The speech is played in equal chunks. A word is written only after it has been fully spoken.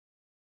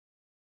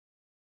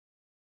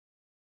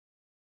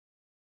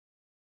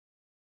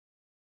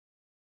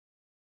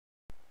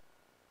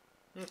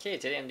Okay,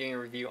 today I'm doing a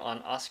review on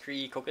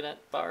Oskri coconut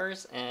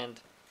bars, and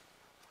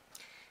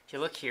if you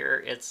look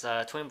here, it's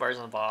 20 bars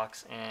in the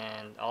box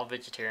and all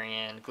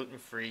vegetarian,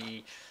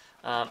 gluten-free.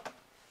 Um,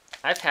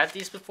 I've had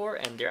these before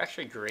and they're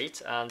actually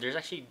great. There's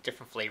actually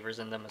different flavors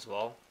in them as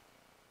well.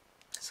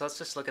 So let's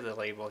just look at the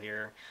label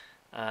here.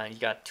 You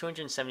got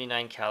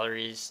 279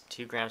 calories,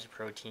 2 grams of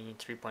protein,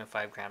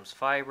 3.5 grams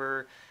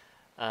fiber,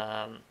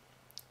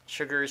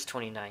 sugars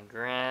 29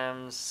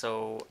 grams.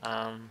 So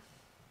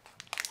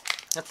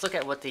let's look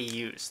at what they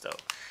use though.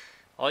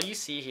 All you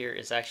see here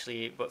is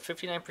actually about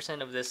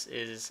 59% of this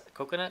is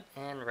coconut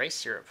and rice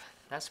syrup.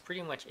 That's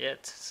pretty much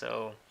it.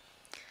 So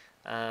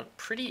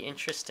pretty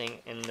interesting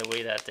in the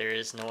way that there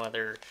is no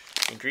other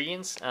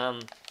ingredients.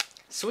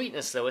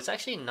 Sweetness though, it's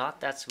actually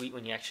not that sweet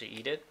when you actually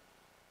eat it.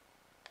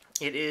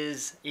 It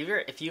is,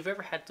 either if you've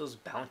ever had those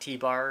Bounty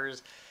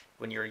bars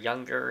when you were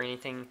younger or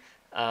anything,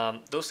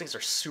 those things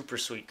are super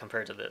sweet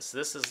compared to this.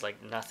 This is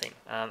like nothing.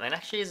 And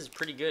actually this is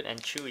pretty good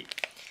and chewy.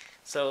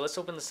 So let's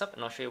open this up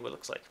and I'll show you what it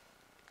looks like.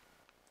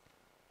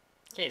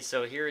 Okay,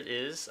 so here it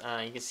is.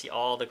 You can see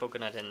all the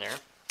coconut in there.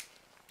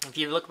 If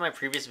you look at my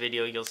previous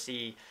video, you'll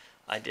see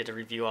I did a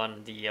review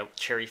on the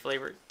cherry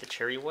flavor, the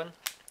cherry one.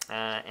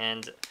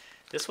 And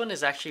this one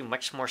is actually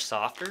much more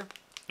softer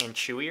and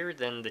chewier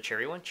than the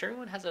cherry one. Cherry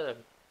one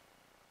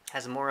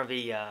has more of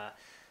a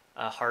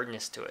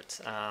hardness to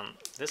it.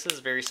 This is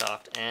very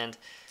soft, and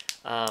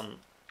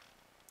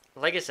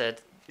like I said,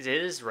 it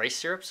is rice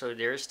syrup, so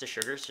there's the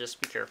sugars.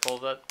 Just be careful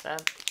about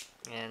that.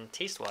 And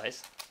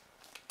taste-wise,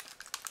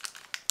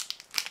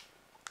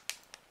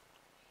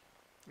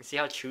 you see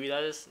how chewy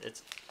that is?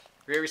 It's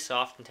very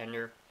soft and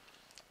tender.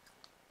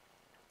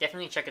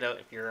 Definitely check it out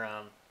if you're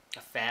a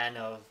fan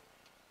of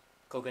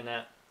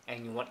coconut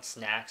and you want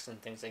snacks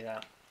and things like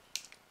that.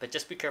 But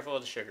just be careful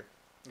with the sugar.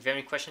 If you have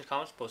any questions,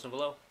 comments, post them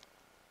below.